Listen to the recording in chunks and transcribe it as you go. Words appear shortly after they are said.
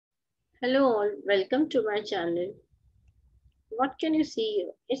Hello all, welcome to my channel. What can you see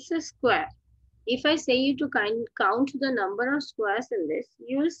here? It's a square. If I say you to count the number of squares in this,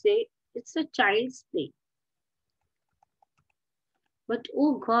 you will say it's a child's play. But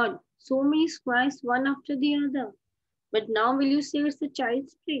oh God, so many squares one after the other. But now will you say it's a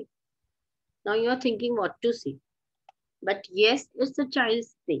child's play? Now you are thinking what to say. But yes, it's a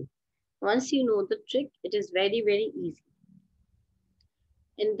child's play. Once you know the trick, it is very easy.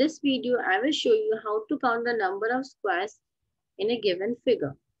 In this video, I will show you how to count the number of squares in a given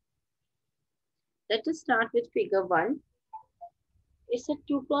figure. Let us start with figure 1. It's a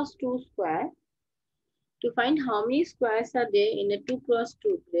 2 cross 2 square. To find how many squares are there in a 2 cross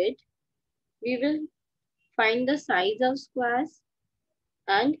 2 grid, we will find the size of squares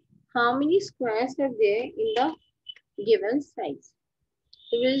and how many squares are there in the given size.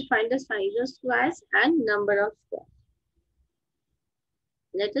 So we will find the size of squares and number of squares.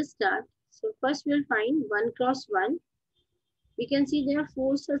 Let us start. So first we will find 1 cross 1. We can see there are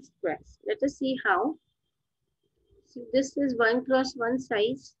 4 such squares. Let us see how. So this is 1 cross 1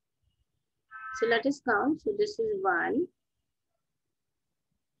 size. So let us count. So this is 1.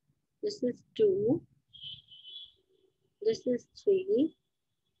 This is 2. This is 3.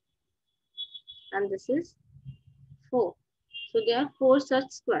 And this is 4. So there are 4 such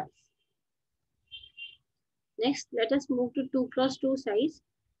squares. Next, let us move to 2 cross 2 size.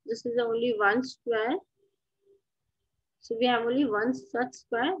 This is only one square. So we have only one such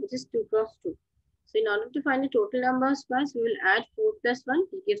square, which is 2 cross 2. So in order to find the total number of squares, we will add 4 plus 1,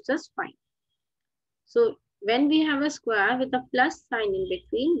 which gives us 5. So when we have a square with a plus sign in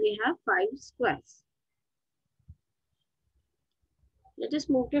between, we have 5 squares. Let us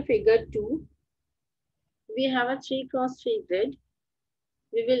move to figure 2. We have a 3 cross 3 grid.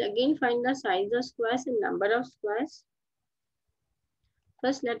 We will again find the size of squares and number of squares.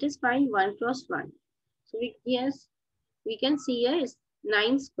 First, let us find 1 cross 1. So we can see here is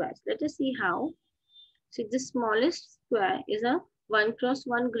 9 squares. Let us see how. See, the smallest square is a 1 cross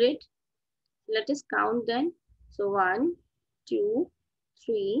 1 grid. Let us count then. So 1, 2,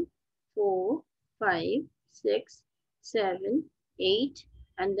 3, 4, 5, 6, 7, 8,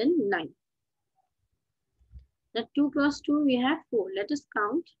 and then 9. The 2 cross 2, we have 4. Let us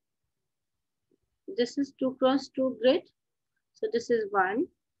count. This is 2 cross 2 grid. So this is 1.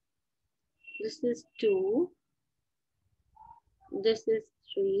 This is 2. This is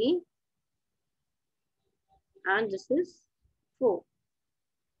 3. And this is 4.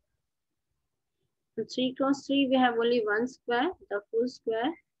 So 3 cross 3, we have only one square. The full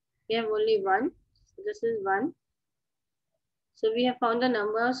square, we have only one. So this is 1. So we have found the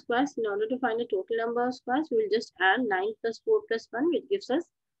number of squares. In order to find the total number of squares, we will just add 9 plus 4 plus 1, which gives us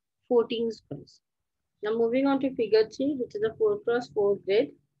 14 squares. Now moving on to figure 3, which is a 4 cross 4 grid.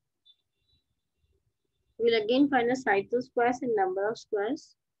 We will again find the size of squares and number of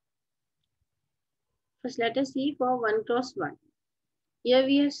squares. First, let us see for 1 cross 1. Here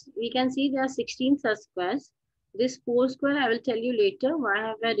we can see there are 16 such squares. This 4 square, I will tell you later why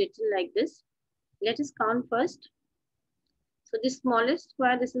have I written like this. Let us count first. So the smallest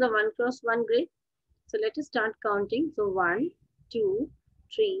square, this is a 1 cross 1 grid. So let us start counting. So 1, 2,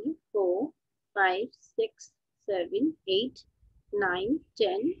 3, 4, 5, 6, 7, 8, 9,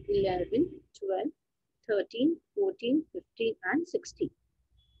 10, 11, 12, 13, 14, 15, and 16.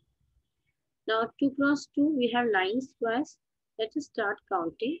 Now 2 cross 2, we have 9 squares. Let us start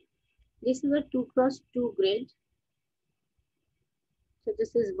counting. This is a 2 cross 2 grid. So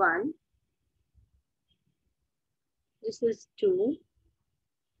this is 1. This is 2.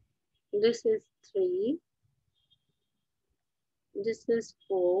 This is 3. This is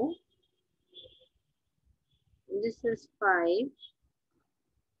 4. This is 5.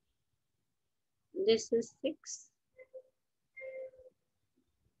 This is 6.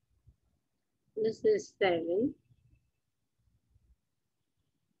 This is 7.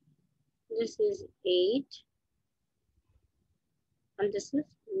 This is 8. And this is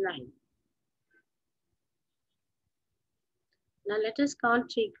 9. Now let us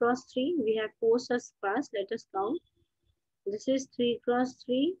count 3 cross 3. We have 4 such squares. Let us count. This is 3 cross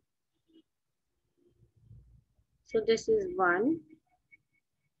 3. So this is 1.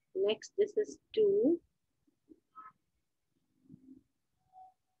 Next, this is 2.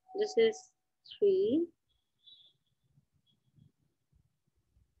 This is 3.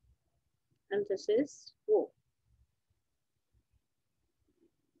 And this is 4.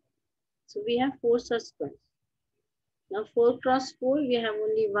 So we have 4 such squares. Now 4 cross 4, we have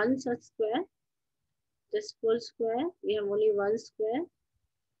only one such square. This full square, we have only one square.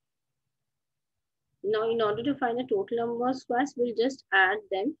 Now in order to find the total number of squares, we'll just add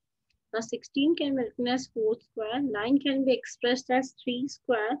them. Now 16 can be written as 4 square, 9 can be expressed as 3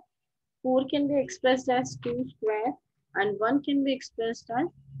 square, 4 can be expressed as 2 square, and 1 can be expressed as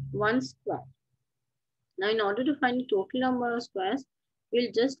 1 square. Now in order to find the total number of squares,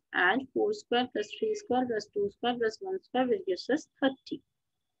 we'll just add 4 square plus 3 square plus 2 square plus 1 square, which gives us 30.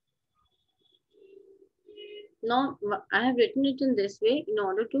 Now I have written it in this way in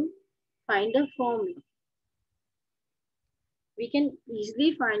order to find a formula. We can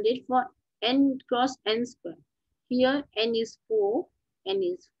easily find it for n cross n square. Here n is 4, n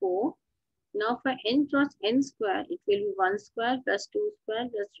is 4. Now for n cross n square, it will be 1 square plus 2 square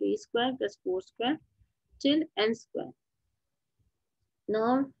plus 3 square plus 4 square till n square.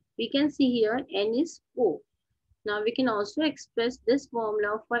 Now we can see here n is 4. Now we can also express this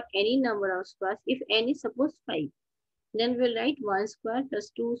formula for any number of squares. If n is suppose 5, then we'll write 1 square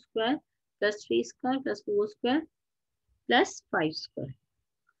plus 2 square plus 3 square plus 4 square plus 5 square.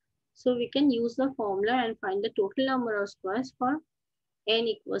 So we can use the formula and find the total number of squares for n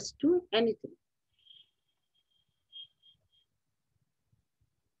equals to anything.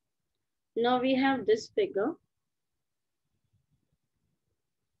 Now we have this figure.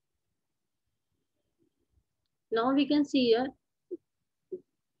 Now we can see here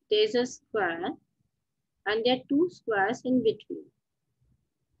there is a square and there are 2 squares in between.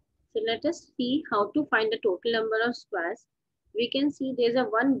 So let us see how to find the total number of squares. We can see there's a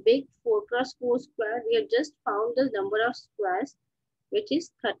one big 4 cross 4 square. We have just found the number of squares, which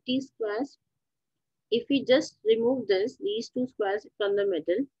is 30 squares. If we just remove these 2 squares from the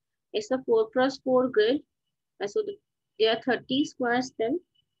middle, it's a 4 cross 4 grid. And so there are 30 squares then.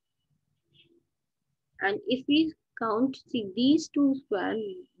 And if we count, see these 2 squares,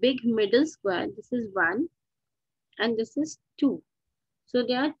 big middle square, this is 1 and this is 2. So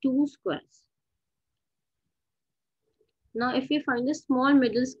there are 2 squares. Now if we find the small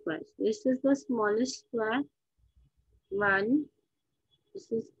middle squares, this is the smallest square, 1,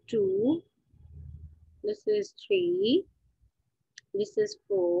 this is 2, this is 3, this is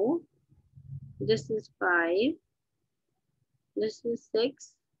 4, this is 5, this is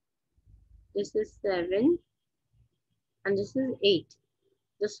 6, this is 7, and this is 8.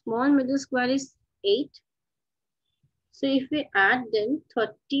 The small middle square is 8. So if we add them,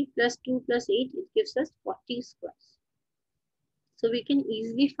 30 plus 2 plus 8, it gives us 40 squares. So we can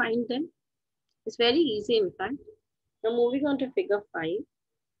easily find them. It's very easy in fact. Now moving on to figure 5.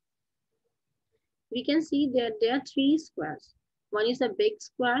 We can see that there are 3 squares. One is a big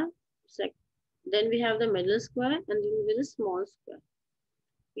square, then we have the middle square, and then we have a small square.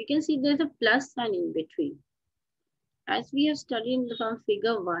 You can see there's a plus sign in between. As we have studied from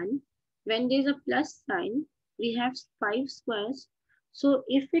figure 1, when there's a plus sign, we have 5 squares. So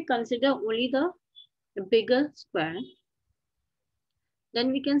if we consider only the bigger square,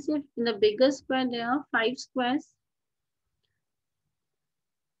 then we can say in the bigger square there are 5 squares.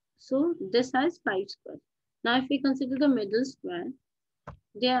 So this has 5 squares. Now if we consider the middle square,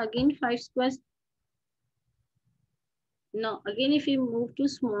 there are again 5 squares. Now again if we move to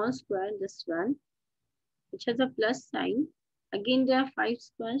small square, this one, which has a plus sign, again there are 5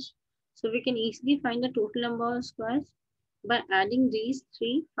 squares. So we can easily find the total number of squares by adding these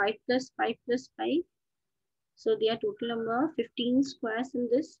 3, 5 plus 5 plus 5. So there are total number of 15 squares in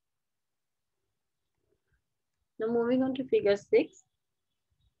this. Now moving on to figure 6.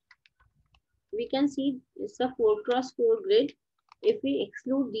 We can see it's a 4 cross 4 grid if we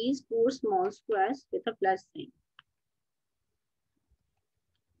exclude these 4 small squares with a plus sign.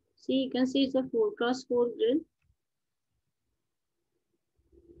 See, you can see it's a 4 cross 4 grid.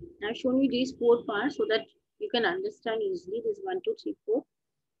 I've shown you these 4 parts so that you can understand easily. This 1, 2, 3, 4.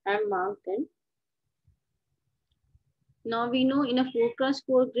 I have marked them. Now we know in a 4 cross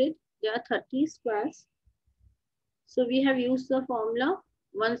 4 grid, there are 30 squares. So we have used the formula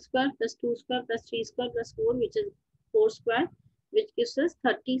 1 square plus 2 square plus 3 square plus 4, which is 4 square, which gives us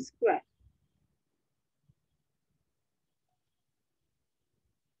 30 square.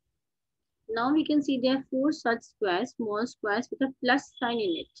 Now we can see there are 4 such squares, small squares with a plus sign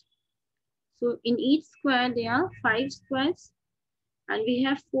in it. So in each square there are 5 squares and we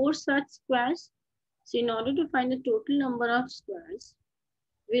have 4 such squares. So in order to find the total number of squares,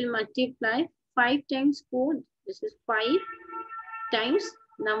 we'll multiply 5 times 4. This is 5 times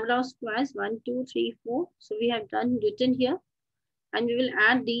number of squares 1, 2, 3, 4. So we have written here, and we will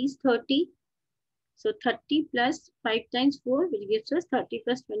add these 30. So 30 plus 5 times 4, which gives us 30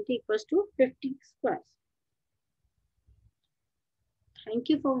 plus 20 equals to 50 squares. Thank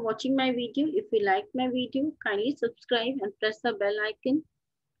you for watching my video. If you liked my video, kindly subscribe and press the bell icon.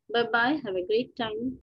 Bye-bye. Have a great time.